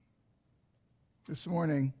this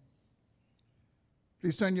morning,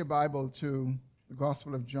 please turn your Bible to the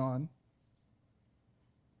Gospel of John.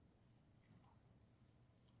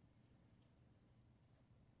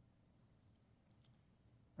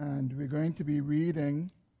 And we're going to be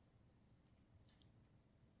reading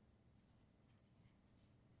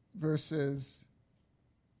verses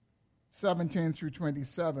 17 through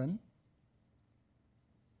 27.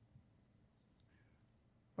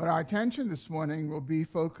 But our attention this morning will be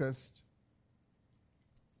focused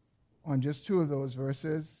on just two of those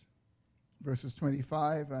verses, verses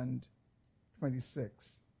 25 and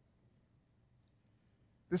 26.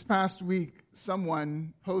 This past week,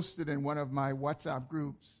 someone posted in one of my WhatsApp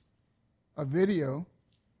groups a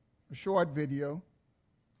short video,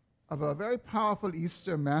 of a very powerful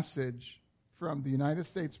Easter message from the United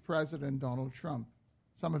States President Donald Trump.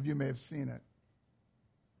 Some of you may have seen it.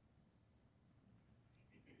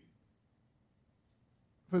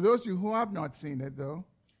 For those of you who have not seen it, though,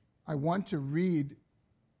 I want to read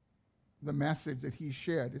the message that he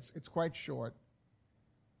shared. It's quite short.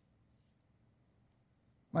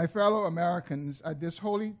 My fellow Americans, at this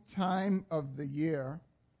holy time of the year,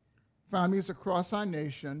 families across our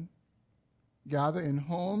nation gather in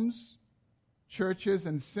homes, churches,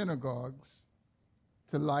 and synagogues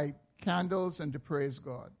to light candles and to praise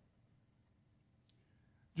God.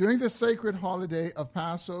 During the sacred holiday of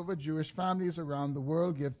Passover, Jewish families around the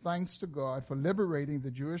world give thanks to God for liberating the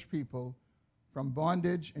Jewish people from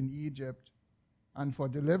bondage in Egypt and for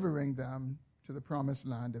delivering them to the promised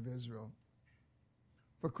land of Israel.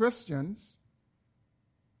 For Christians,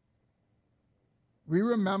 we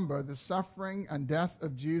remember the suffering and death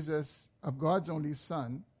of Jesus, of God's only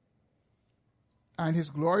Son, and his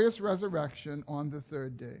glorious resurrection on the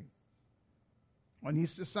third day. On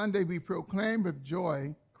Easter Sunday, we proclaim with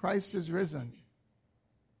joy, Christ is risen.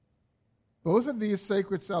 Both of these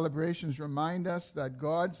sacred celebrations remind us that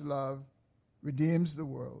God's love redeems the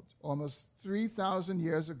world. Almost 3,000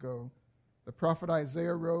 years ago, the prophet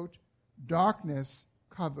Isaiah wrote, "Darkness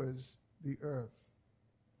covers the earth,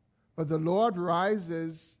 but the Lord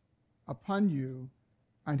rises upon you,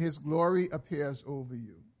 and his glory appears over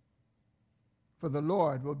you. For the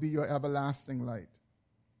Lord will be your everlasting light."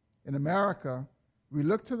 In America, we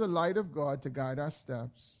look to the light of God to guide our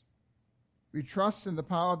steps. We trust in the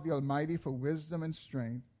power of the Almighty for wisdom and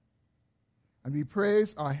strength. And we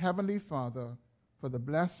praise our Heavenly Father for the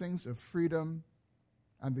blessings of freedom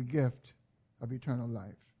and the gift of eternal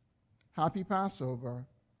life. Happy Passover.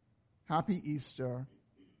 Happy Easter.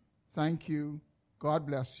 Thank you. God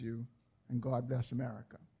bless you. And God bless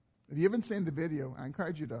America. If you haven't seen the video, I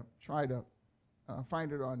encourage you to try to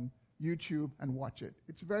find it on YouTube and watch it.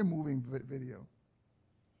 It's a very moving video.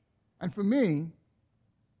 And for me,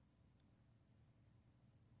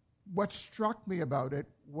 what struck me about it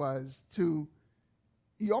was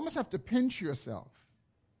you almost have to pinch yourself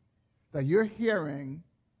that you're hearing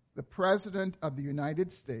the President of the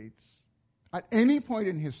United States at any point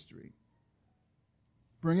in history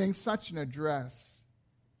bringing such an address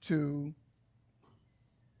to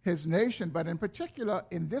his nation, but in particular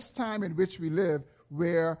in this time in which we live,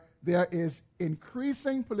 where there is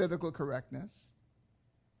increasing political correctness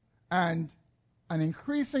and an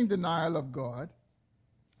increasing denial of God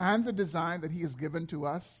and the design that he has given to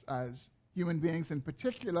us as human beings, in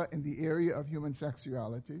particular in the area of human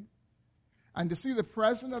sexuality. And to see the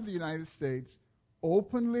President of the United States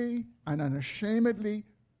openly and unashamedly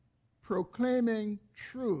proclaiming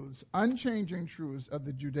truths, unchanging truths of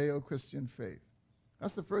the Judeo-Christian faith.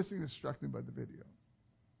 That's the first thing that struck me about the video.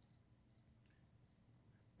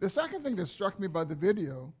 The second thing that struck me about the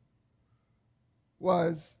video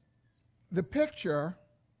was the picture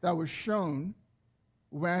that was shown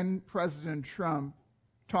when President Trump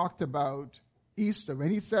talked about Easter. When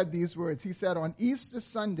he said these words, he said, "On Easter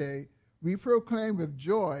Sunday, we proclaim with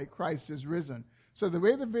joy, Christ is risen." So the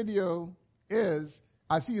way the video is,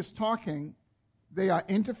 as he is talking, they are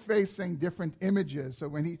interfacing different images. So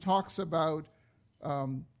when he talks about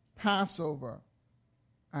Passover,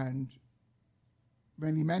 and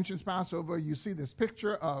when he mentions Passover, you see this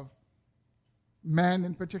picture of men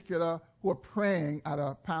in particular who are praying at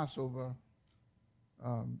a Passover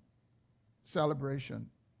celebration.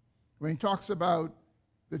 When he talks about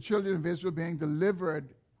the children of Israel being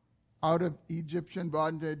delivered out of Egyptian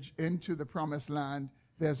bondage into the promised land,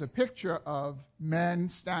 there's a picture of men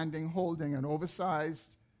standing holding an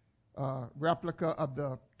oversized replica of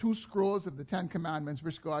the 2 scrolls of the 10 Commandments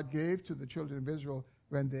which God gave to the children of Israel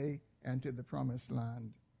when they entered the promised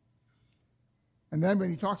land. And then when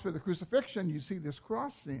he talks about the crucifixion, you see this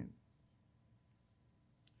cross scene.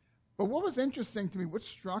 But what was interesting to me, what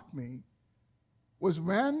struck me, was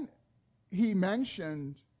when he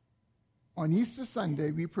mentioned on Easter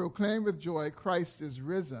Sunday, we proclaim with joy, Christ is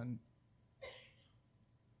risen.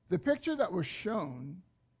 The picture that was shown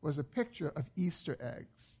was a picture of Easter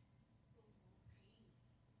eggs.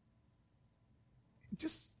 It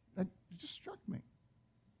just struck me.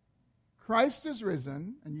 Christ is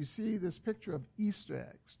risen, and you see this picture of Easter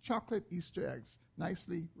eggs, chocolate Easter eggs,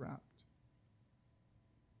 nicely wrapped.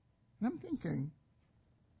 And I'm thinking,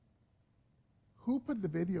 who put the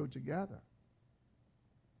video together?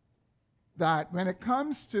 That when it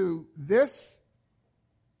comes to this,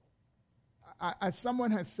 as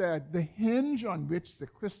someone has said, the hinge on which the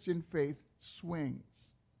Christian faith swings,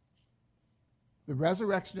 the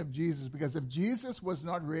resurrection of Jesus, because if Jesus was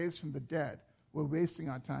not raised from the dead, we're wasting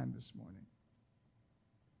our time this morning.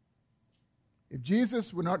 If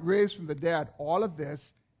Jesus were not raised from the dead, all of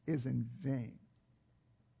this is in vain.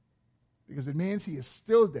 Because it means he is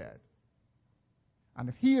still dead. And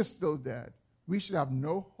if he is still dead, we should have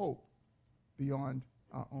no hope beyond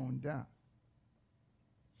our own death.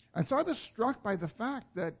 And so I was struck by the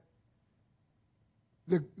fact that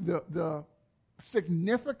the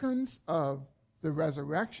significance of the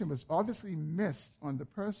resurrection was obviously missed on the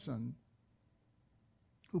person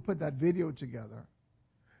who put that video together.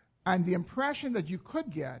 And the impression that you could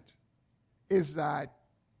get is that,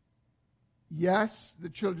 yes, the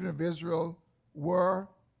children of Israel were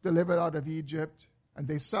delivered out of Egypt, and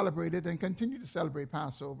they celebrated and continue to celebrate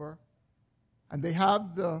Passover, and they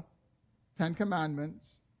have the Ten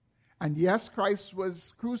Commandments, and yes, Christ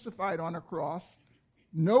was crucified on a cross.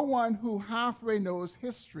 No one who halfway knows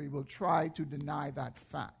history will try to deny that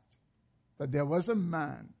fact, that there was a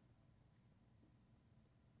man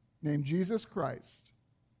named Jesus Christ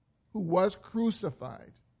who was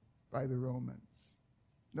crucified by the Romans.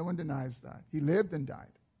 No one denies that. He lived and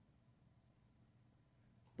died.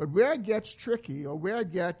 But where it gets tricky, or where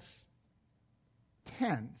it gets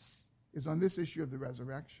tense, is on this issue of the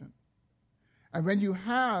resurrection. And when you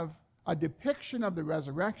have a depiction of the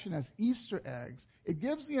resurrection as Easter eggs, it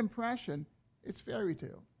gives the impression it's fairy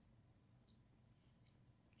tale.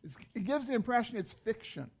 It gives the impression it's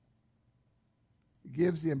fiction. It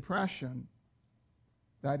gives the impression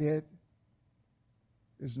that it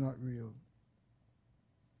is not real.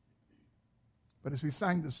 But as we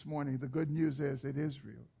sang this morning, the good news is it is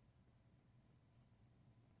real.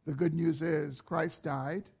 The good news is Christ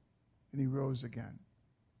died and he rose again.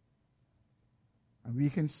 And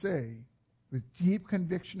we can say with deep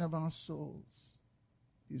conviction of our souls,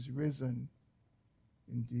 he's risen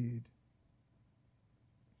indeed.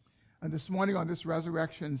 And this morning on this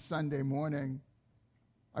Resurrection Sunday morning,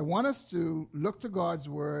 I want us to look to God's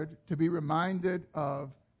word to be reminded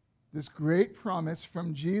of this great promise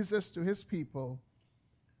from Jesus to his people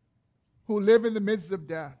who live in the midst of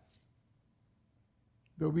death.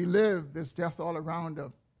 Though we live, there's death all around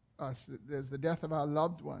us. There's the death of our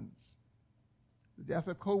loved ones, the death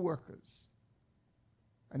of co-workers.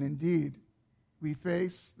 And indeed, we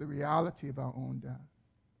face the reality of our own death.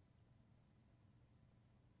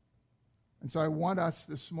 And so I want us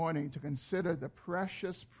this morning to consider the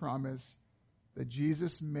precious promise that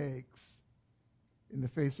Jesus makes in the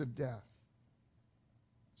face of death.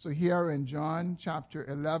 So here in John chapter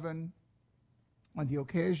 11, on the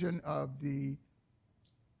occasion of the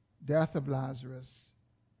death of Lazarus,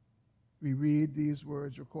 we read these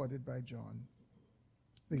words recorded by John,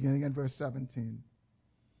 beginning in verse 17.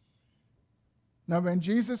 Now when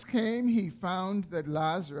Jesus came, he found that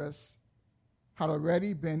Lazarus had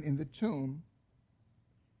already been in the tomb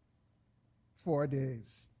 4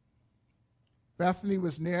 days. Bethany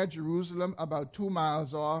was near Jerusalem, about 2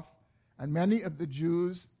 miles off, and many of the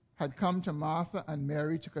Jews had come to Martha and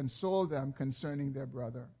Mary to console them concerning their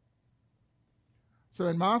brother. So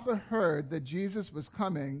when Martha heard that Jesus was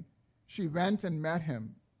coming, she went and met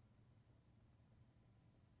him.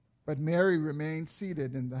 But Mary remained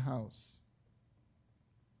seated in the house.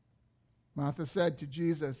 Martha said to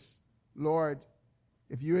Jesus, Lord,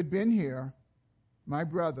 if you had been here, my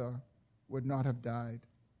brother would not have died.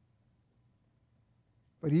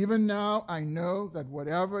 But even now I know that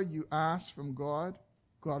whatever you ask from God,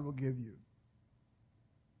 God will give you.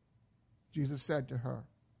 Jesus said to her,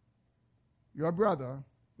 your brother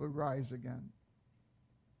will rise again.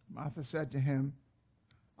 Martha said to him,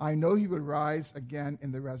 I know he will rise again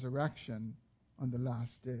in the resurrection on the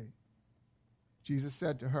last day. Jesus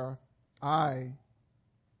said to her, I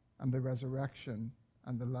am the resurrection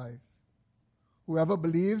and the life. Whoever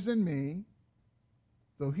believes in me,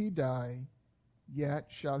 though he die, yet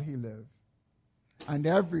shall he live. And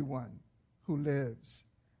everyone who lives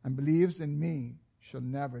and believes in me shall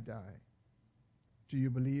never die. Do you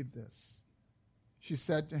believe this? She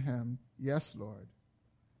said to him, "Yes, Lord.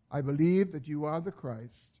 I believe that you are the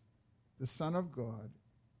Christ, the Son of God,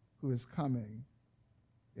 who is coming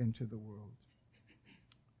into the world."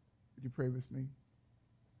 Would you pray with me?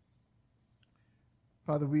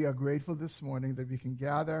 Father, we are grateful this morning that we can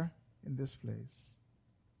gather in this place.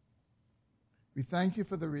 We thank you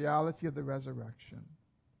for the reality of the resurrection.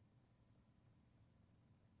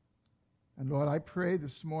 And Lord, I pray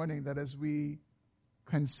this morning that as we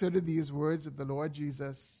consider these words of the Lord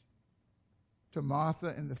Jesus to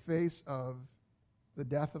Martha in the face of the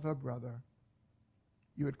death of her brother,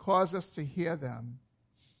 you would cause us to hear them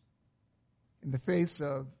in the face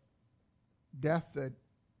of death that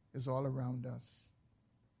is all around us.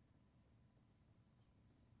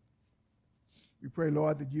 We pray,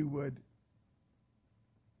 Lord, that you would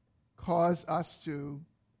cause us to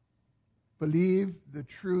believe the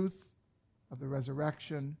truth of the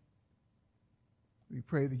resurrection. We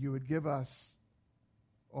pray that you would give us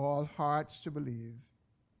all hearts to believe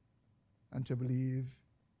and to believe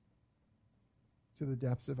to the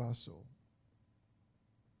depths of our soul.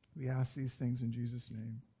 We ask these things in Jesus'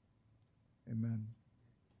 name. Amen.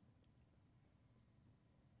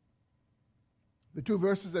 The two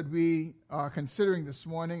verses that we are considering this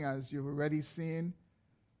morning, as you've already seen,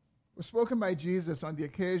 were spoken by Jesus on the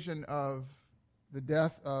occasion of the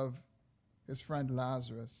death of his friend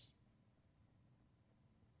Lazarus.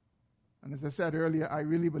 And as I said earlier, I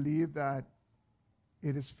really believe that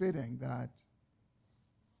it is fitting that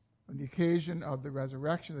on the occasion of the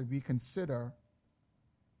resurrection that we consider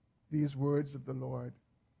these words of the Lord.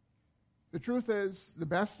 The truth is, the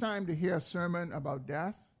best time to hear a sermon about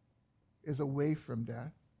death is away from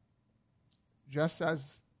death, just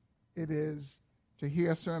as it is to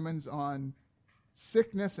hear sermons on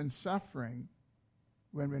sickness and suffering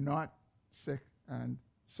when we're not sick and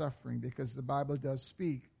suffering, because the Bible does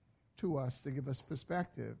speak to us to give us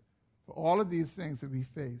perspective for all of these things that we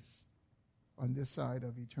face on this side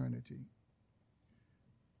of eternity.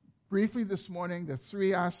 Briefly this morning, the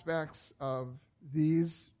three aspects of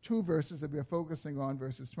these two verses that we are focusing on,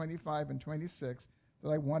 verses 25 and 26, that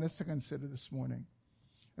I want us to consider this morning.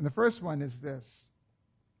 And the first one is this: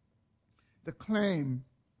 the claim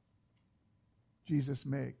Jesus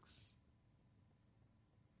makes.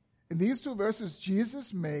 In these two verses,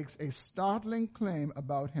 Jesus makes a startling claim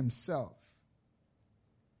about himself.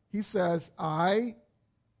 He says, "I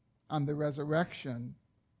am the resurrection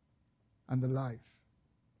and the life."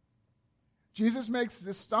 Jesus makes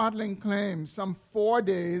this startling claim some 4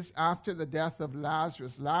 days after the death of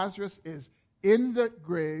Lazarus. Lazarus is in the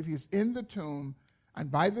grave, he's in the tomb,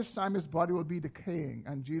 and by this time his body will be decaying.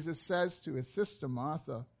 And Jesus says to his sister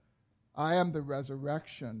Martha, "I am the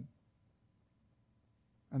resurrection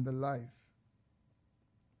and the life."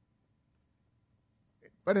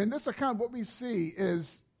 But in this account, what we see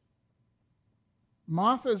is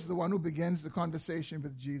Martha is the one who begins the conversation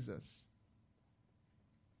with Jesus.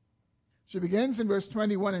 She begins in verse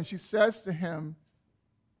 21, and she says to him,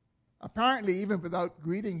 apparently even without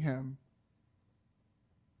greeting him,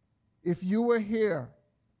 "If you were here,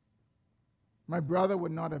 my brother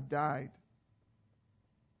would not have died."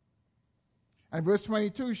 And verse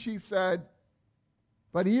 22, she said,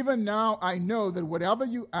 "But even now I know that whatever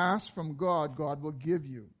you ask from God, God will give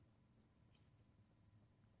you."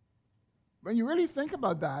 When you really think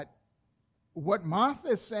about that, what Martha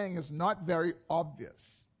is saying is not very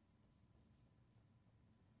obvious.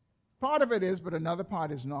 Part of it is, but another part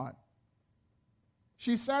is not.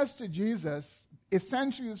 She says to Jesus,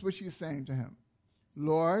 essentially this is what she's saying to him: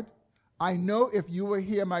 "Lord, I know if you were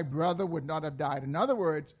here, my brother would not have died." In other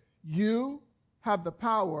words, you have the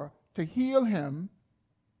power to heal him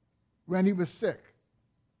when he was sick.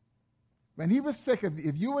 When he was sick,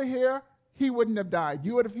 if you were here, he wouldn't have died.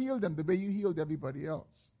 You would have healed him the way you healed everybody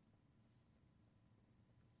else.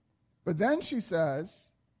 But then she says,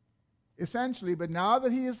 essentially, but now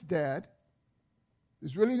that he is dead,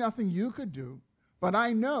 there's really nothing you could do. But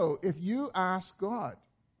I know if you ask God,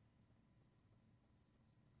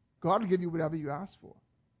 God will give you whatever you ask for.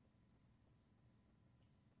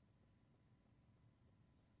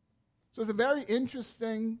 So it's a very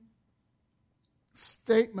interesting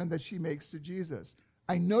statement that she makes to Jesus.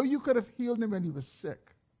 I know you could have healed him when he was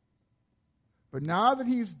sick. But now that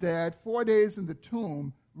he's dead, 4 days in the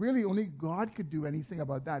tomb, really only God could do anything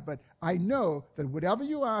about that. But I know that whatever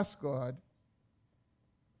you ask God,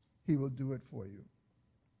 he will do it for you.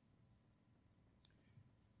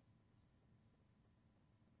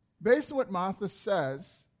 Based on what Martha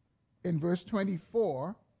says in verse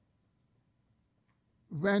 24,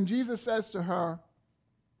 when Jesus says to her,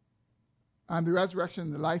 "I'm the resurrection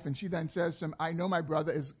and the life," and she then says to him, "I know my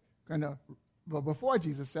brother is going to well, before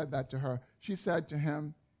Jesus said that to her, she said to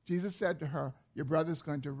him, Jesus said to her, your brother's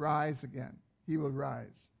going to rise again. He will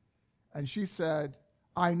rise. And she said,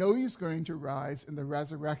 I know he's going to rise in the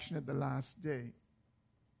resurrection at the last day.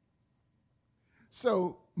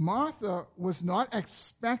 So Martha was not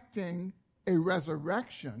expecting a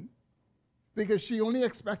resurrection because she only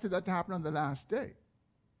expected that to happen on the last day.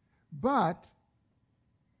 But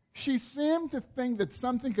she seemed to think that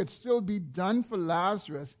something could still be done for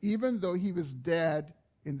Lazarus even though he was dead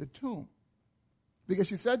in the tomb. Because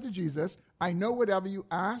she said to Jesus, I know whatever you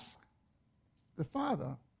ask the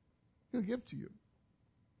Father, he'll give to you.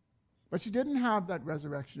 But she didn't have that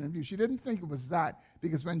resurrection in view. She didn't think it was that.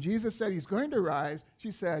 Because when Jesus said he's going to rise,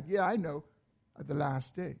 she said, yeah, I know, at the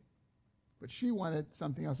last day. But she wanted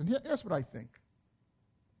something else. And here's what I think.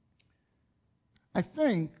 I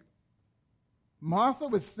think Martha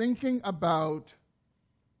was thinking about,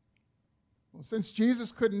 well, since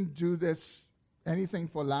Jesus couldn't do anything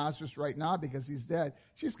for Lazarus right now because he's dead,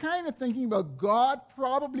 she's kind of thinking about God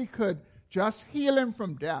probably could just heal him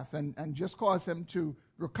from death and just cause him to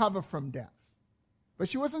recover from death. But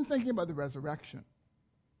she wasn't thinking about the resurrection.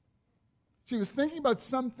 She was thinking about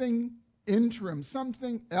something interim,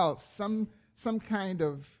 something else, some kind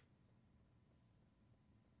of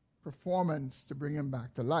performance to bring him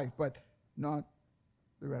back to life, but not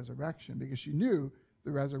the resurrection, because she knew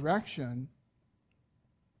the resurrection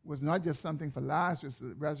was not just something for Lazarus,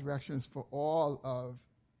 the resurrection is for all of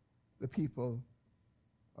the people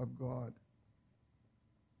of God.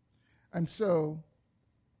 And so,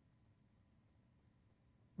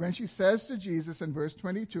 when she says to Jesus in verse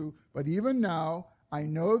 22, but even now, I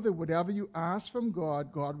know that whatever you ask from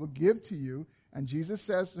God, God will give to you. And Jesus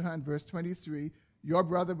says to her in verse 23, your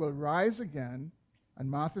brother will rise again. And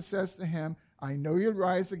Martha says to him, I know you'll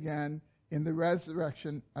rise again in the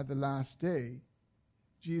resurrection at the last day.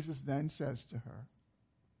 Jesus then says to her,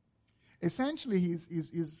 essentially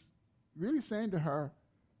he's really saying to her,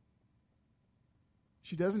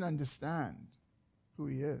 she doesn't understand who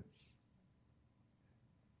he is.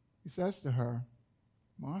 He says to her,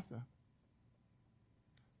 Martha,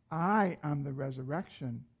 I am the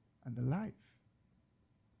resurrection and the life.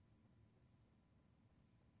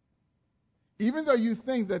 Even though you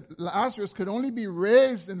think that Lazarus could only be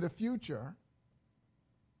raised in the future,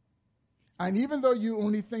 and even though you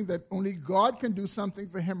only think that only God can do something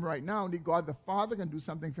for him right now, only God the Father can do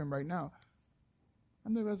something for him right now,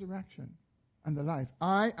 I'm the resurrection and the life.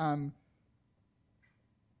 I am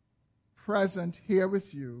present here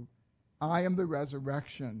with you. I am the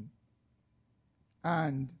resurrection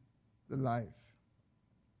and the life.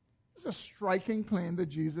 This is a striking claim that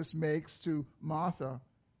Jesus makes to Martha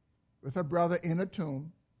with her brother in a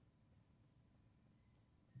tomb,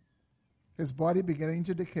 his body beginning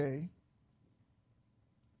to decay.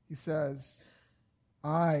 He says,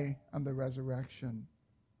 I am the resurrection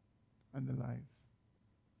and the life.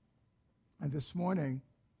 And this morning,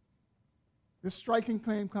 this striking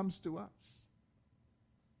claim comes to us.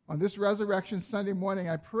 On this Resurrection Sunday morning,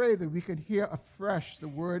 I pray that we could hear afresh the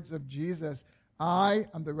words of Jesus, I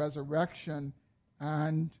am the resurrection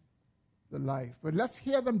and the life. But let's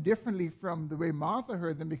hear them differently from the way Martha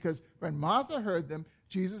heard them, because when Martha heard them,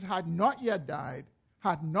 Jesus had not yet died,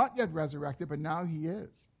 had not yet resurrected, but now he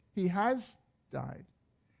is. He has died,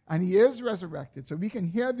 and he is resurrected. So we can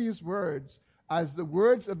hear these words as the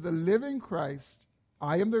words of the living Christ,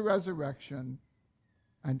 I am the resurrection,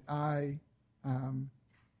 and I am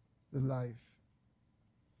the life.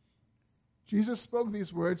 Jesus spoke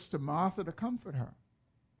these words to Martha to comfort her.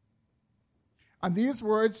 And these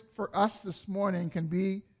words for us this morning can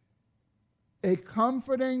be a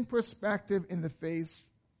comforting perspective in the face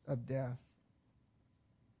of death.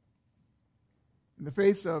 In the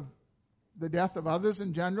face of the death of others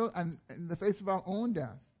in general, and in the face of our own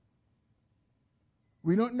death.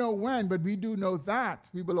 We don't know when, but we do know that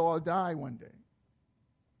we will all die one day.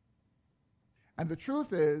 And the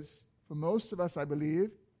truth is, for most of us, I believe,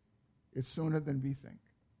 it's sooner than we think.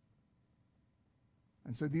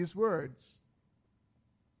 And so these words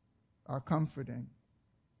are comforting.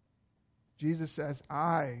 Jesus says,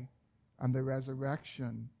 I am the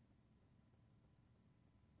resurrection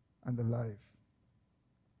and the life.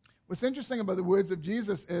 What's interesting about the words of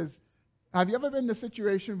Jesus is, have you ever been in a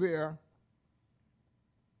situation where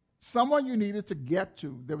someone you needed to get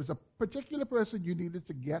to, there was a particular person you needed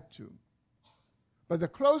to get to, but the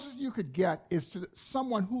closest you could get is to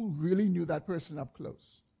someone who really knew that person up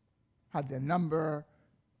close, had their number,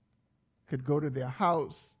 could go to their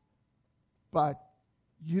house, but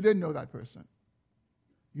you didn't know that person.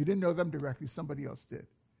 You didn't know them directly, somebody else did.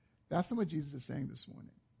 That's not what Jesus is saying this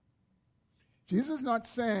morning. Jesus is not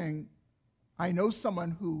saying I know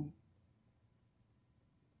someone who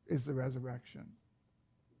is the resurrection.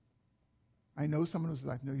 I know someone who's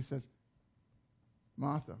alive. No, he says,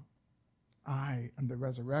 Martha, I am the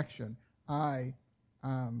resurrection. I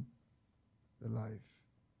am the life.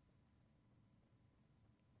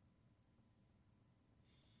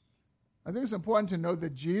 I think it's important to note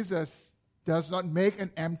that Jesus does not make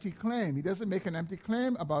an empty claim. He doesn't make an empty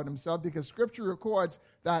claim about himself, because Scripture records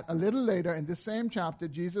that a little later in this same chapter,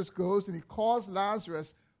 Jesus goes and he calls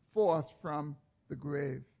Lazarus forth from the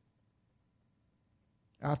grave.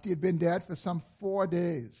 After he had been dead for some 4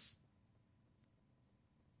 days,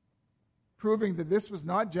 proving that this was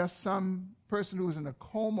not just some person who was in a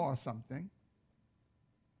coma or something,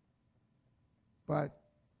 but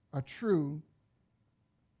a true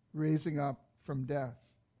raising up from death.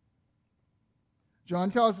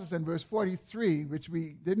 John tells us in verse 43, which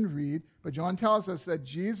we didn't read, but John tells us that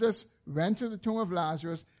Jesus went to the tomb of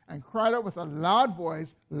Lazarus and cried out with a loud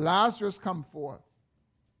voice, Lazarus, come forth.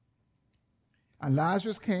 And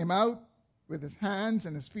Lazarus came out with his hands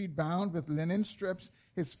and his feet bound with linen strips,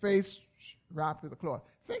 his face wrapped with a cloth.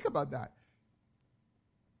 Think about that.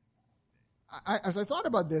 As I thought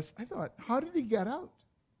about this, I thought, how did he get out?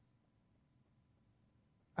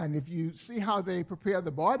 And if you see how they prepare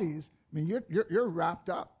the bodies, I mean, you're wrapped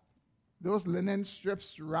up. Those linen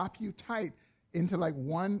strips wrap you tight into like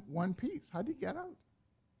one piece. How did he get out?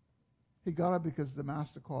 He got out because the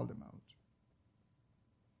master called him out.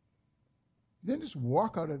 He didn't just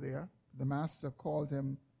walk out of there. The master called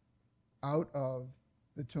him out of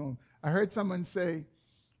the tomb. I heard someone say,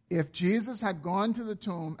 if Jesus had gone to the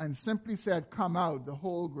tomb and simply said, come out, the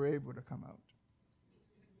whole grave would have come out.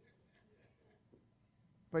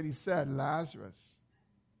 But he said, Lazarus,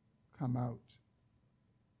 come out.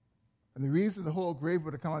 And the reason the whole grave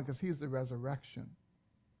would have come out is because he's the resurrection.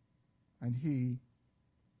 And he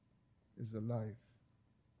is the life.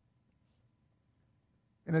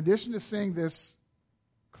 In addition to seeing this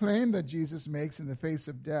claim that Jesus makes in the face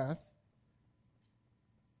of death,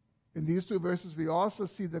 in these two verses we also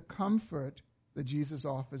see the comfort that Jesus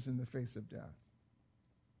offers in the face of death.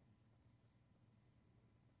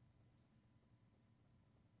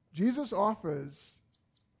 Jesus offers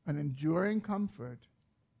an enduring comfort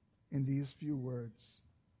in these few words.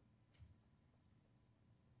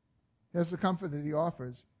 Here's the comfort that he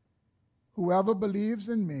offers. Whoever believes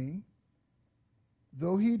in me,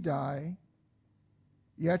 though he die,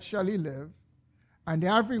 yet shall he live, and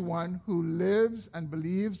everyone who lives and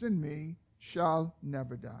believes in me shall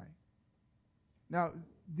never die. Now,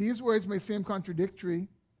 these words may seem contradictory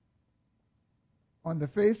on the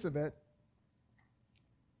face of it,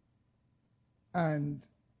 and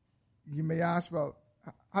you may ask, well,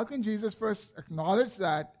 how can Jesus first acknowledge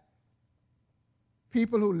that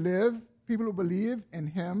people who believe in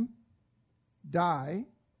him, die,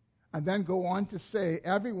 and then go on to say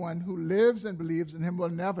everyone who lives and believes in him will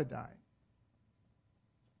never die?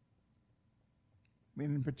 I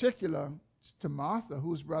mean, in particular, to Martha,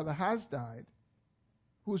 whose brother has died,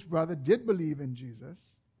 whose brother did believe in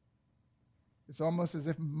Jesus. It's almost as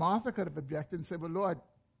if Martha could have objected and said, well, Lord,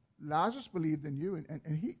 Lazarus believed in you,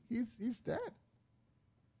 and he's dead.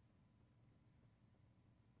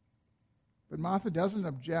 But Martha doesn't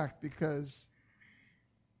object because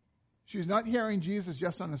she's not hearing Jesus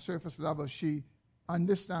just on a surface level. She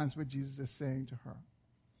understands what Jesus is saying to her.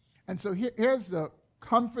 And so here's the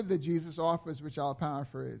comfort that Jesus offers, which I'll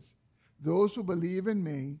paraphrase. Those who believe in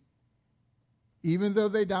me, even though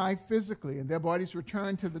they die physically and their bodies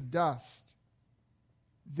return to the dust,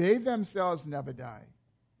 they themselves never die,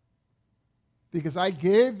 because I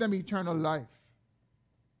gave them eternal life,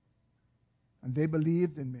 and they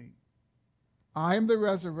believed in me. I am the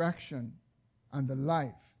resurrection and the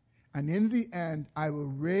life, and in the end I will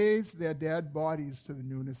raise their dead bodies to the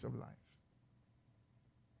newness of life.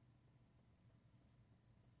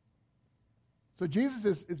 So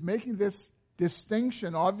Jesus is making this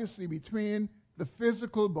distinction, obviously, between the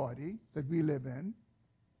physical body that we live in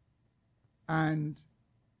and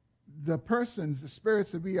the persons, the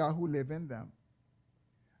spirits that we are who live in them.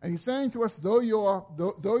 And he's saying to us, though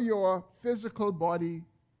your physical body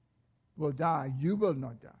will die, you will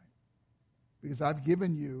not die, because I've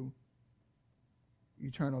given you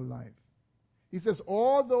eternal life. He says,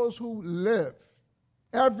 all those who live,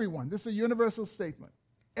 everyone, this is a universal statement,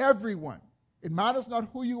 everyone. It matters not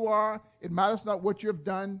who you are, it matters not what you've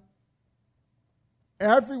done.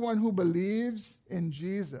 Everyone who believes in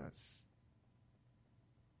Jesus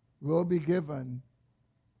will be given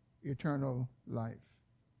eternal life.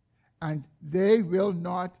 And they will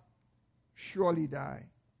not surely die.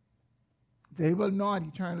 They will not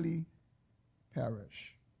eternally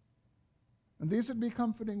perish. And these would be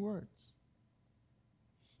comforting words.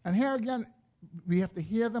 And here again, we have to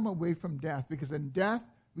hear them away from death, because in death,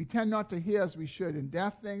 we tend not to hear as we should. In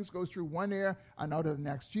death, things go through one ear and out of the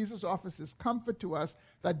next. Jesus offers this comfort to us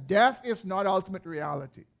that death is not ultimate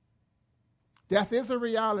reality. Death is a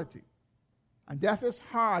reality. And death is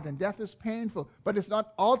hard and death is painful, but it's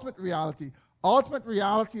not ultimate reality. Ultimate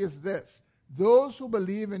reality is this: those who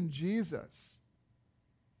believe in Jesus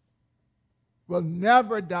will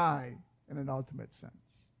never die in an ultimate sense.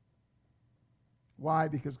 Why?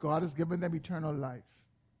 Because God has given them eternal life.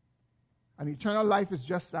 And eternal life is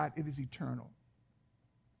just that. It is eternal.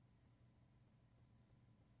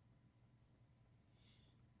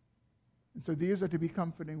 And so these are to be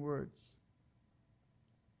comforting words.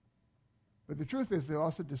 But the truth is, they're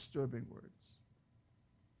also disturbing words.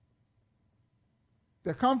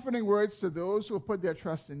 They're comforting words to those who have put their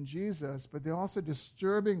trust in Jesus, but they're also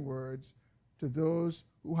disturbing words to those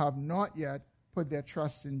who have not yet put their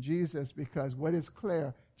trust in Jesus, because what is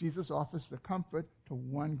clear, Jesus offers the comfort to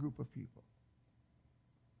one group of people: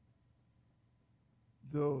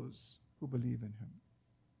 those who believe in him.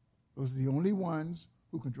 Those are the only ones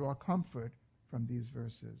who can draw comfort from these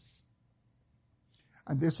verses.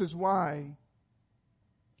 And this is why,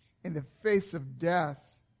 in the face of death,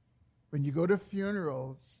 when you go to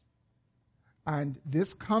funerals, and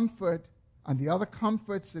this comfort and the other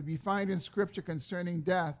comforts that we find in Scripture concerning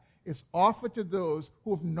death is offered to those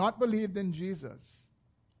who have not believed in Jesus,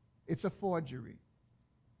 it's a forgery.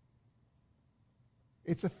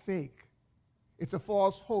 It's a fake. It's a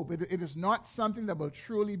false hope. It is not something that will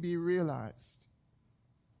truly be realized.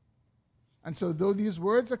 And so though these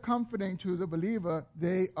words are comforting to the believer,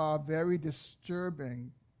 they are very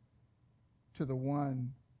disturbing to the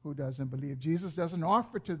one who doesn't believe. Jesus doesn't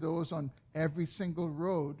offer to those on every single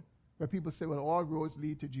road where people say, well, all roads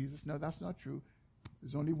lead to Jesus. No, that's not true.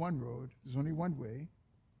 There's only one road. There's only one way.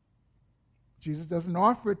 Jesus doesn't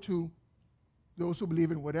offer it to those who believe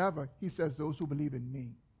in whatever. He says, those who believe in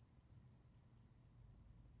me.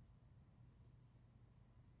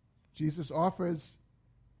 Jesus offers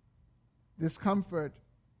this comfort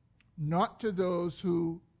not to those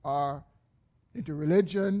who are into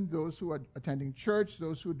religion, those who are attending church,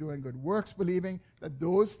 those who are doing good works, believing that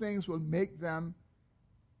those things will make them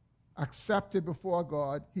accepted before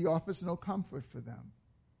God. He offers no comfort for them,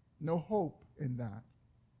 no hope in that.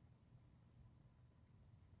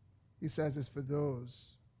 He says it's for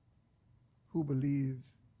those who believe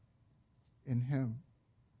in him.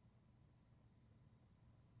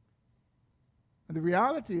 And the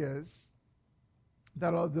reality is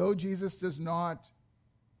that although Jesus does not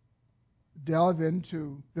delve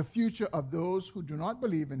into the future of those who do not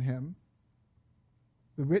believe in him,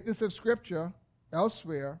 the witness of Scripture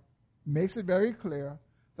elsewhere makes it very clear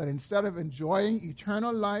that instead of enjoying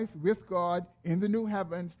eternal life with God in the new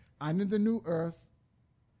heavens and in the new earth,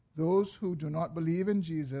 those who do not believe in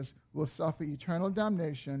Jesus will suffer eternal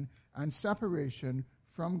damnation and separation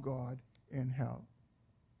from God in hell.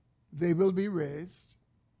 They will be raised,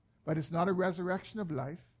 but it's not a resurrection of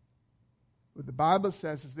life. What the Bible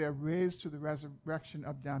says is they are raised to the resurrection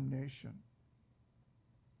of damnation.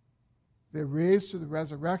 They're raised to the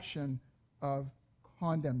resurrection of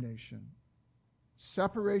condemnation,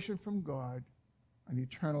 separation from God, and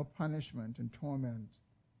eternal punishment and torment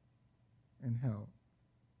in hell.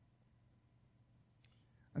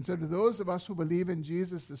 And so to those of us who believe in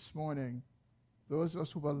Jesus this morning, those of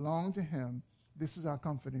us who belong to him, this is our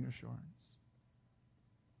comforting assurance.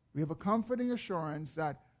 We have a comforting assurance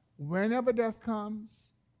that whenever death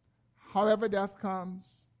comes, however death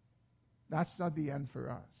comes, that's not the end for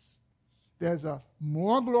us. There's a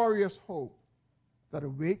more glorious hope that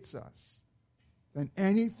awaits us than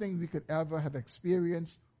anything we could ever have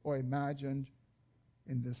experienced or imagined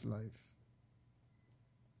in this life.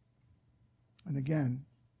 And again,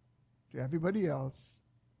 to everybody else,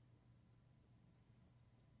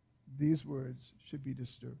 these words should be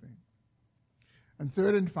disturbing. And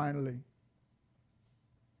third and finally,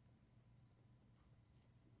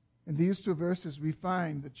 in these two verses, we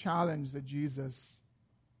find the challenge that Jesus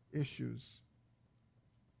issues.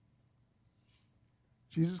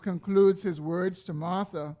 Jesus concludes his words to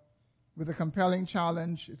Martha with a compelling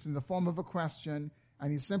challenge. It's in the form of a question,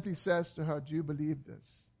 and he simply says to her, do you believe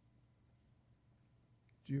this?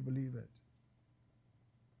 Do you believe it?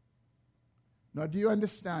 Now, do you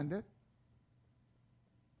understand it?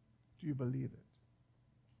 Do you believe it?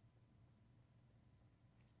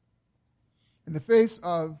 In the face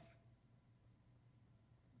of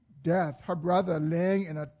death, her brother laying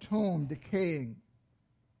in a tomb, decaying,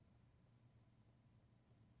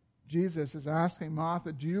 Jesus is asking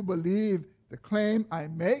Martha, do you believe the claim I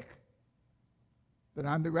make? that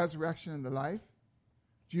I'm the resurrection and the life?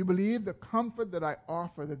 Do you believe the comfort that I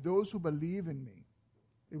offer, that those who believe in me,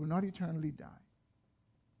 they will not eternally die?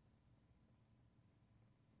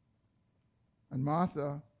 And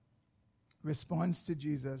Martha responds to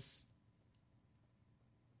Jesus,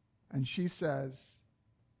 and she says,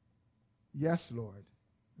 yes, Lord.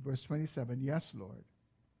 Verse 27, yes, Lord.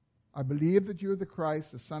 I believe that you are the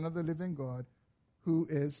Christ, the Son of the living God, who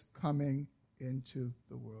is coming into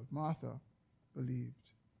the world. Martha believed.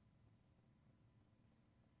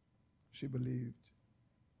 She believed.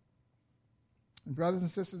 And brothers and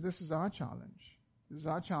sisters, this is our challenge. This is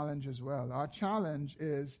our challenge as well. Our challenge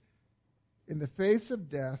is, in the face of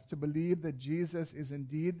death, to believe that Jesus is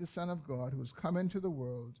indeed the Son of God who has come into the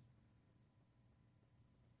world.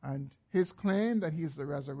 And his claim that he is the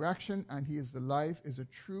resurrection and he is the life is a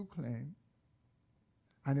true claim.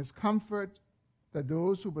 And his comfort that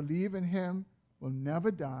those who believe in him will never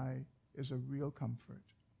die is a real comfort.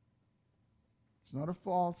 It's not a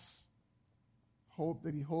false hope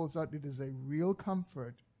that he holds out. It is a real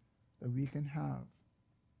comfort that we can have.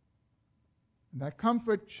 And that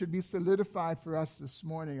comfort should be solidified for us this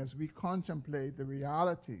morning as we contemplate the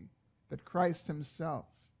reality that Christ himself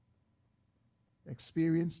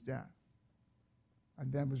experienced death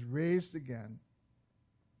and then was raised again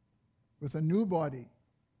with a new body,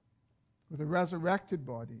 with a resurrected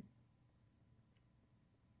body.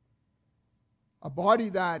 A body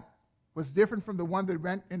that was different from the one that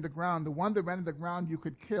went in the ground. The one that went in the ground you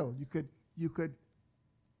could kill. You could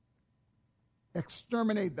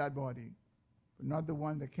exterminate that body, but not the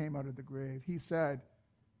one that came out of the grave. He said,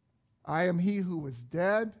 I am he who was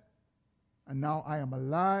dead, and now I am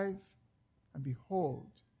alive, and behold,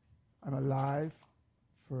 I'm alive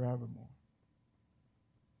forevermore.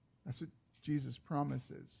 That's what Jesus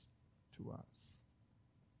promises to us.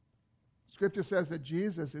 Scripture says that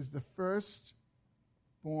Jesus is the first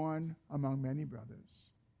born among many brothers.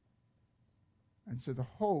 And so the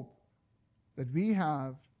hope that we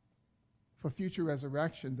have for future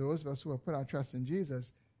resurrection, those of us who have put our trust in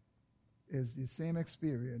Jesus, is the same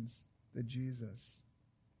experience that Jesus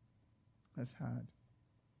has had.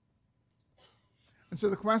 And so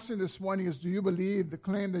the question this morning is, do you believe the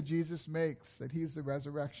claim that Jesus makes, that he's the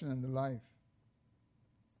resurrection and the life?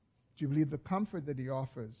 Do you believe the comfort that he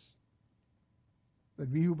offers? That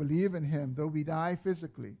we who believe in him, though we die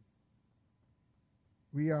physically,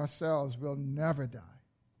 we ourselves will never die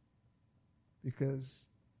because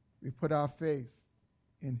we put our faith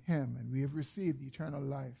in him and we have received eternal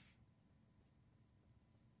life.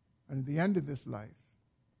 And at the end of this life,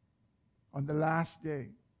 on the last day,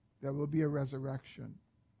 there will be a resurrection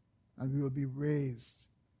and we will be raised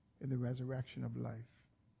in the resurrection of life.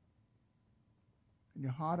 In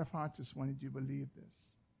your heart of hearts this morning, do you believe this?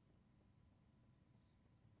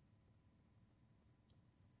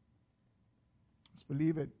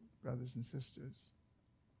 Believe it, brothers and sisters.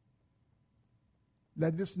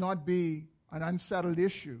 Let this not be an unsettled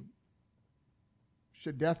issue.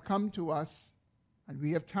 Should death come to us, and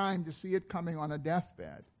we have time to see it coming on a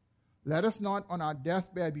deathbed, let us not on our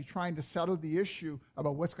deathbed be trying to settle the issue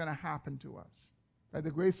about what's going to happen to us. By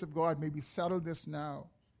the grace of God, may we settle this now,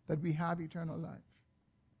 that we have eternal life.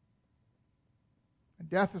 And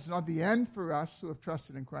death is not the end for us who have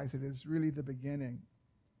trusted in Christ. It is really the beginning.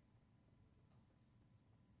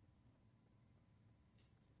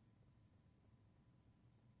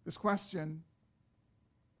 This question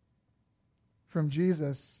from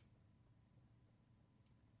Jesus,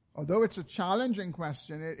 although it's a challenging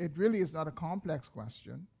question, it really is not a complex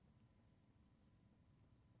question.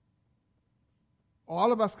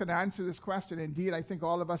 All of us can answer this question. Indeed, I think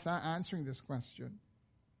all of us are answering this question.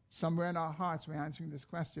 Somewhere in our hearts we're answering this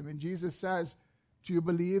question. And Jesus says, do you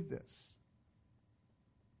believe this?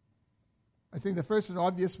 I think the first and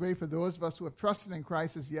obvious way for those of us who have trusted in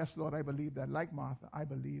Christ is, yes, Lord, I believe that. Like Martha, I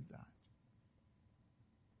believe that.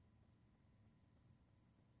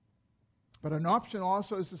 But an option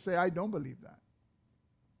also is to say, I don't believe that.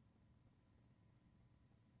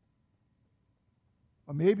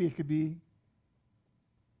 Or maybe it could be,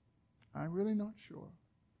 I'm really not sure.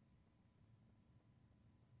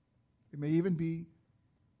 It may even be,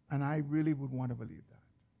 and I really would want to believe that,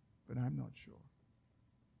 but I'm not sure.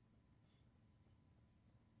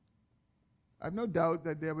 I have no doubt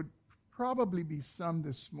that there would probably be some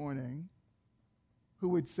this morning who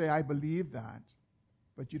would say, I believe that,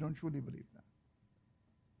 but you don't truly believe that.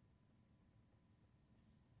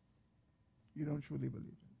 You don't truly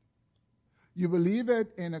believe it. You believe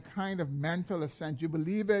it in a kind of mental assent. You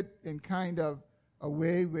believe it in kind of a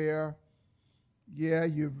way where, yeah,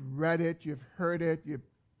 you've read it, you've heard it, you've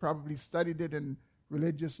probably studied it in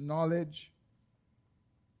religious knowledge,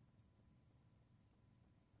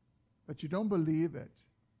 but you don't believe it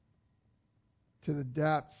to the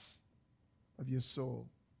depths of your soul.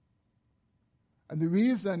 And the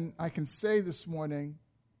reason I can say this morning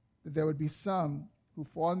that there would be some who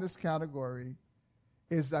fall in this category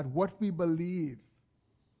is that what we believe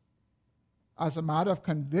as a matter of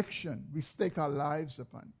conviction, we stake our lives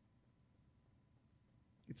upon.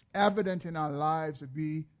 It's evident in our lives that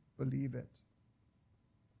we believe it.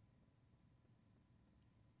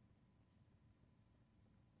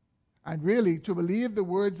 And really, to believe the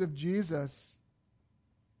words of Jesus,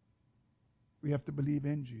 we have to believe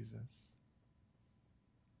in Jesus.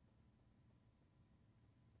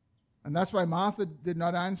 And that's why Martha did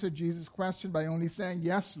not answer Jesus' question by only saying,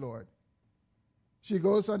 "Yes, Lord." She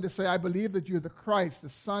goes on to say, "I believe that you're the Christ, the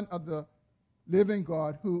Son of the living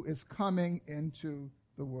God who is coming into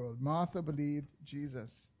the world." Martha believed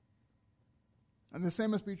Jesus. And the same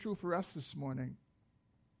must be true for us this morning.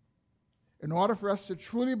 In order for us to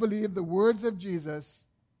truly believe the words of Jesus,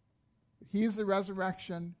 that he is the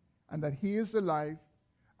resurrection and that he is the life,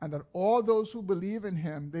 and that all those who believe in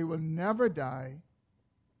him, they will never die,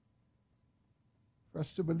 for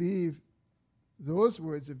us to believe those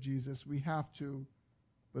words of Jesus, we have to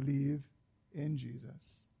believe in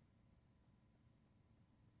Jesus.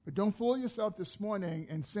 But don't fool yourself this morning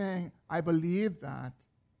in saying, "I believe that."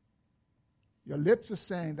 Your lips are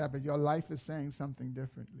saying that, but your life is saying something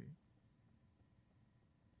differently.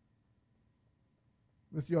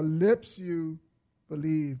 With your lips you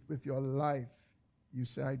believe, with your life you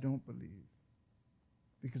say, "I don't believe."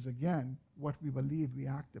 Because again, what we believe, we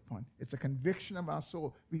act upon. It's a conviction of our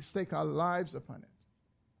soul. We stake our lives upon it.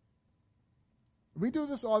 We do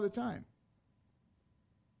this all the time.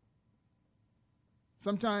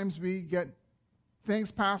 Sometimes we get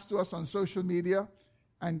things passed to us on social media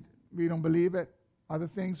and we don't believe it. Other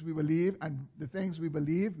things we believe, and the things we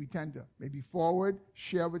believe, we tend to maybe forward,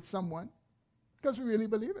 share with someone because we really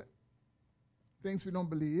believe it. Things we don't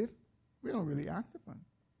believe, we don't really act upon.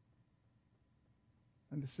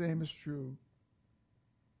 And the same is true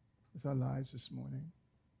with our lives this morning.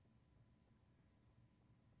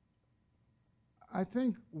 I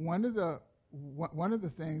think one of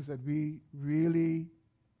the things that we really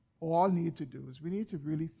all need to do is we need to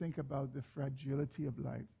really think about the fragility of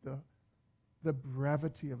life, the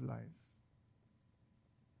brevity of life.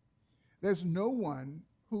 There's no one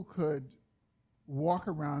who could walk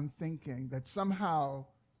around thinking that somehow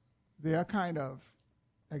they're kind of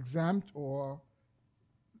exempt or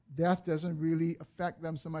death doesn't really affect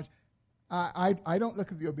them so much. I don't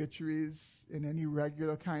look at the obituaries in any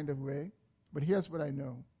regular kind of way, but here's what I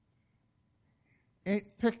know.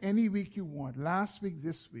 Pick any week you want, last week,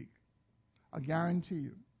 this week. I guarantee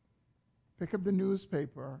you. Pick up the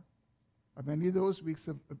newspaper of any of those weeks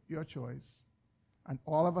of your choice, and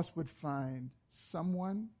all of us would find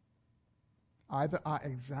someone either our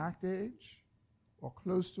exact age or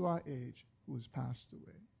close to our age who has passed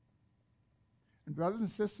away. And brothers and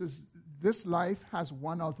sisters, this life has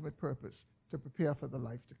one ultimate purpose, to prepare for the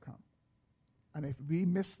life to come. And if we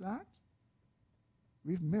miss that,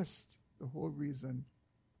 we've missed the whole reason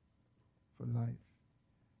for life.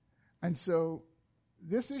 And so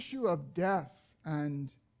this issue of death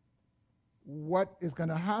and what is going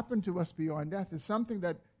to happen to us beyond death is something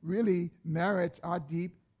that really merits our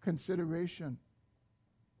deep consideration.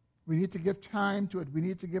 We need to give time to it. We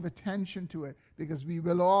need to give attention to it, because we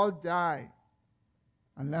will all die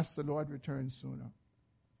unless the Lord returns sooner.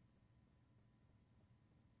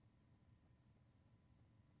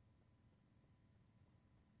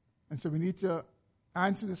 And so we need to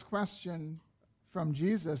answer this question from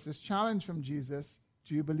Jesus, this challenge from Jesus.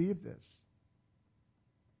 Do you believe this?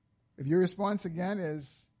 If your response again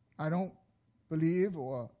is, "I don't believe,"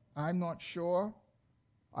 or "I'm not sure,"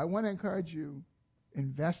 I want to encourage you,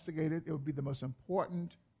 investigate it. It will be the most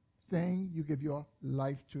important thing you give your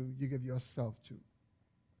life to, you give yourself to.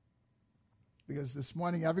 Because this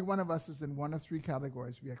morning, every one of us is in one of three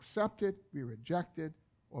categories. We accept it, we reject it,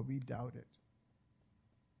 or we doubt it.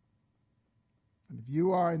 And if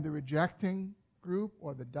you are in the rejecting group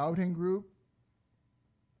or the doubting group,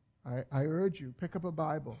 I urge you, pick up a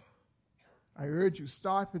Bible. I urge you,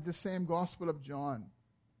 start with the same Gospel of John,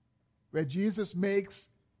 where Jesus makes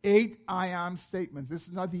 8 I am statements. This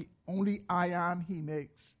is not the only I am he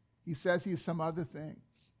makes. He says he's some other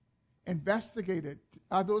things. Investigate it.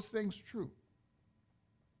 Are those things true?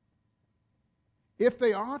 If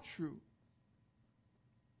they are true,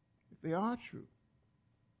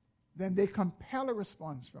 then they compel a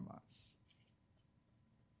response from us.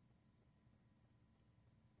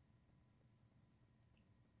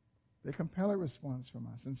 They compel a response from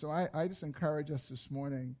us. And so I just encourage us this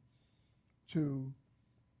morning to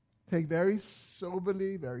take very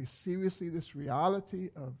soberly, very seriously this reality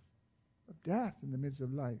of death in the midst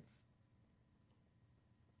of life.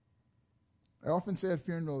 I often say at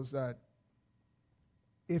funerals that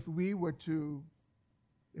if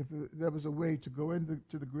there was a way to go into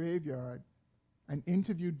the graveyard and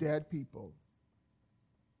interview dead people,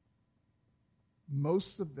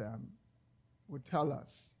 most of them would tell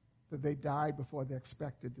us that they died before they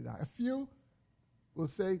expected to die. A few will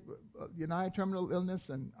say, I had terminal illness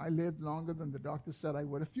and I lived longer than the doctor said I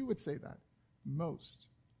would. A few would say that. Most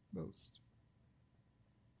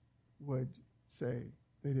would say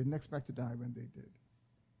they didn't expect to die when they did.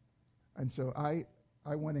 And so I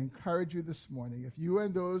want to encourage you this morning, if you are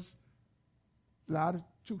in those latter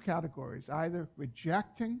two categories, either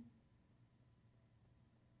rejecting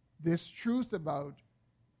this truth about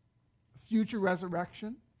future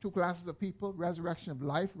resurrection, two classes of people, resurrection of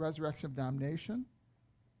life, resurrection of damnation,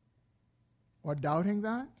 or doubting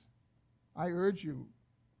that, I urge you,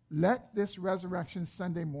 let this Resurrection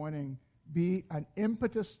Sunday morning be an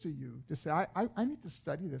impetus to you to say, I need to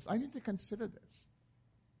study this. I need to consider this.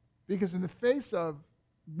 Because in the face of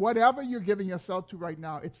whatever you're giving yourself to right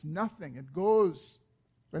now, it's nothing. It goes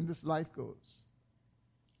when this life goes.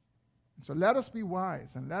 And so let us be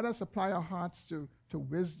wise and let us apply our hearts to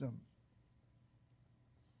wisdom.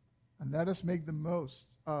 And let us make the most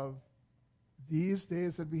of these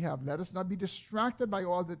days that we have. Let us not be distracted by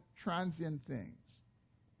all the transient things.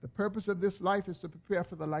 The purpose of this life is to prepare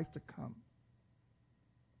for the life to come.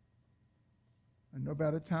 And no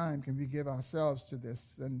better time can we give ourselves to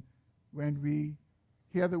this than when we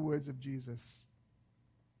hear the words of Jesus,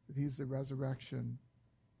 that he's the resurrection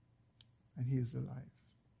and he is the life.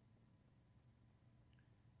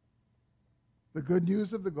 The good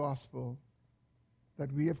news of the gospel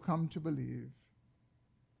that we have come to believe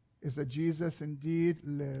is that Jesus indeed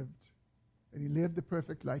lived, and he lived the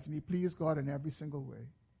perfect life, and he pleased God in every single way.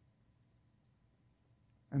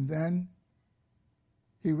 And then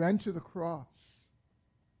he went to the cross.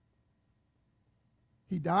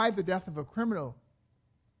 He died the death of a criminal.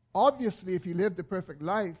 Obviously, if he lived the perfect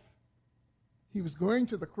life, he was going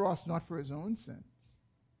to the cross not for his own sins.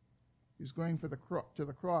 He was going to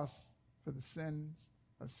the cross for the sins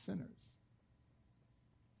of sinners.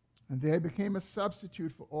 And there became a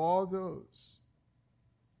substitute for all those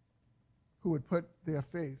who would put their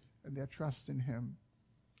faith and their trust in him.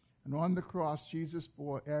 And on the cross, Jesus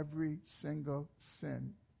bore every single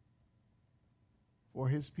sin for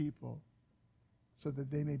his people so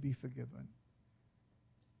that they may be forgiven.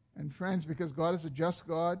 And friends, because God is a just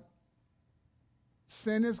God,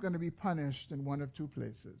 sin is going to be punished in one of two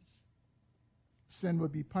places. Sin will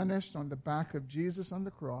be punished on the back of Jesus on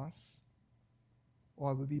the cross,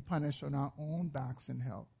 or will be punished on our own backs in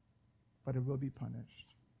hell. But it will be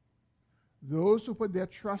punished. Those who put their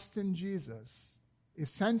trust in Jesus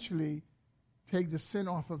essentially take the sin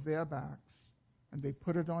off of their backs and they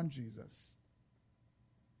put it on Jesus.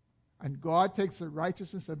 And God takes the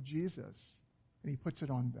righteousness of Jesus and he puts it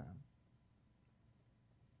on them.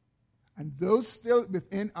 And those still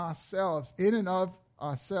within ourselves, in and of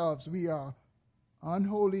ourselves, we are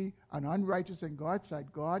unholy and unrighteous in God's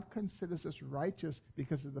sight. God considers us righteous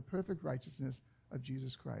because of the perfect righteousness of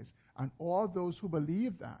Jesus Christ. And all those who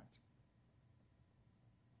believe that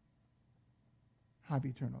have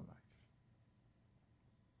eternal life.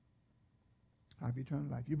 Have eternal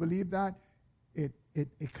life. You believe that?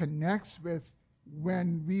 It connects with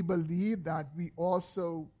when we believe that, we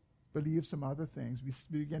also believe some other things.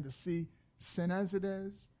 We begin to see sin as it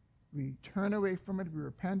is. We turn away from it. We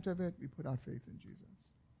repent of it. We put our faith in Jesus.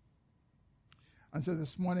 And so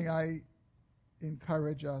this morning I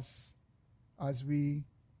encourage us as we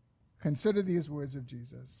consider these words of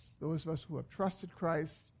Jesus. Those of us who have trusted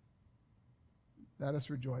Christ, let us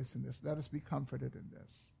rejoice in this. Let us be comforted in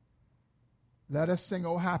this. Let us sing,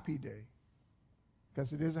 "O happy day,"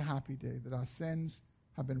 because it is a happy day that our sins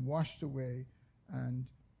have been washed away, and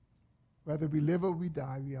whether we live or we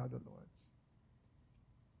die, we are the Lord's.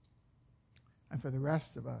 And for the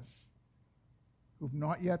rest of us who've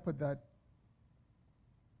not yet put that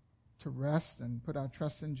to rest and put our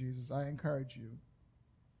trust in Jesus, I encourage you,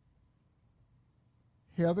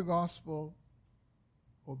 hear the gospel,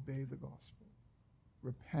 obey the gospel,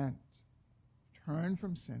 repent, turn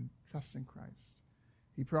from sin, trust in Christ.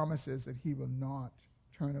 He promises that he will not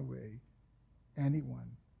turn away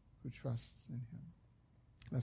anyone who trusts in him.